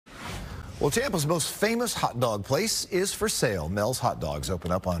Well, Tampa's most famous hot dog place is for sale. Mel's Hot Dogs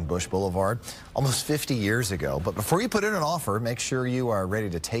opened up on Bush Boulevard almost 50 years ago. But before you put in an offer, make sure you are ready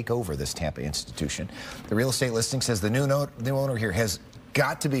to take over this Tampa institution. The real estate listing says the new owner here has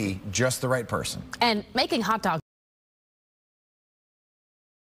got to be just the right person. And making hot dogs.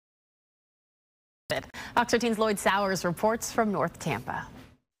 Fox 13's Lloyd Sowers reports from North Tampa.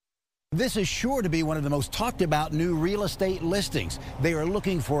 This is sure to be one of the most talked about new real estate listings. They are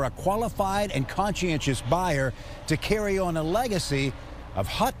looking for a qualified and conscientious buyer to carry on a legacy of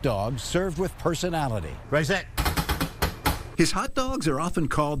hot dogs served with personality. Raise that. His hot dogs are often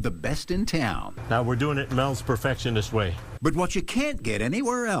called the best in town. Now we're doing it Mel's perfectionist way. But what you can't get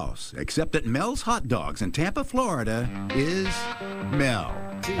anywhere else except at Mel's Hot Dogs in Tampa, Florida is Mel.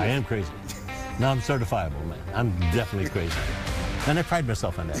 I am crazy. No, I'm certifiable, man. I'm definitely crazy. And I pride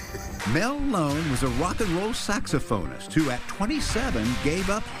myself on that. Mel Lone was a rock and roll saxophonist who at 27 gave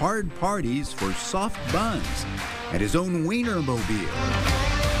up hard parties for soft buns and his own Wienermobile.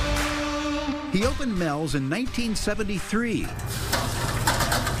 He opened Mel's in 1973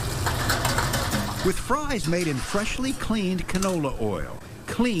 with fries made in freshly cleaned canola oil.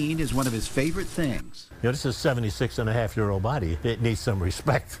 Clean is one of his favorite things. You know, this is a 76-and-a-half-year-old body. It needs some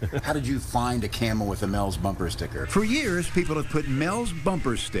respect. How did you find a camel with a Mel's bumper sticker? For years, people have put Mel's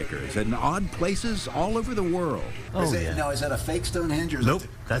bumper stickers in odd places all over the world. Now, is that a fake Stonehenge? Or Nope,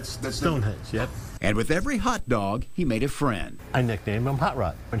 that's Stonehenge, yep. And with every hot dog, he made a friend. I nicknamed him Hot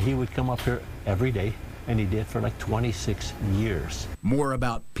Rod. And he would come up here every day, and he did for like 26 years. More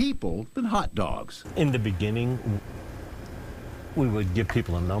about people than hot dogs. In the beginning, we would give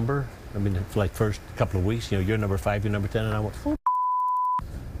people a number. I mean, for like first couple of weeks, you know, you're number 5, you're number 10, and I went,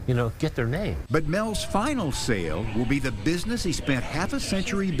 you know, get their name. But Mel's final sale will be the business he spent half a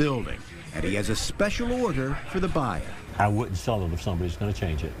century building, and he has a special order for the buyer. I wouldn't sell it if somebody's going to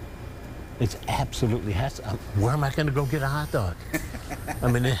change it. It's absolutely has to. Where am I going to go get a hot dog?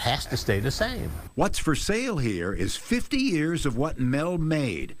 I mean, it has to stay the same. What's for sale here is 50 years of what Mel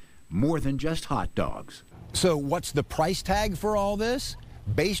made, more than just hot dogs. So what's the price tag for all this?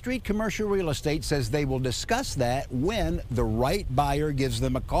 Bay Street Commercial Real Estate says they will discuss that when the right buyer gives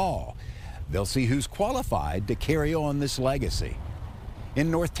them a call. They'll see who's qualified to carry on this legacy. In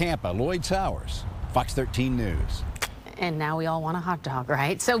North Tampa, Lloyd Sowers, Fox 13 News. And now we all want a hot dog,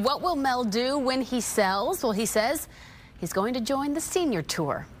 right? So what will Mel do when he sells? Well, he says he's going to join the senior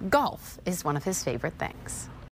tour. Golf is one of his favorite things.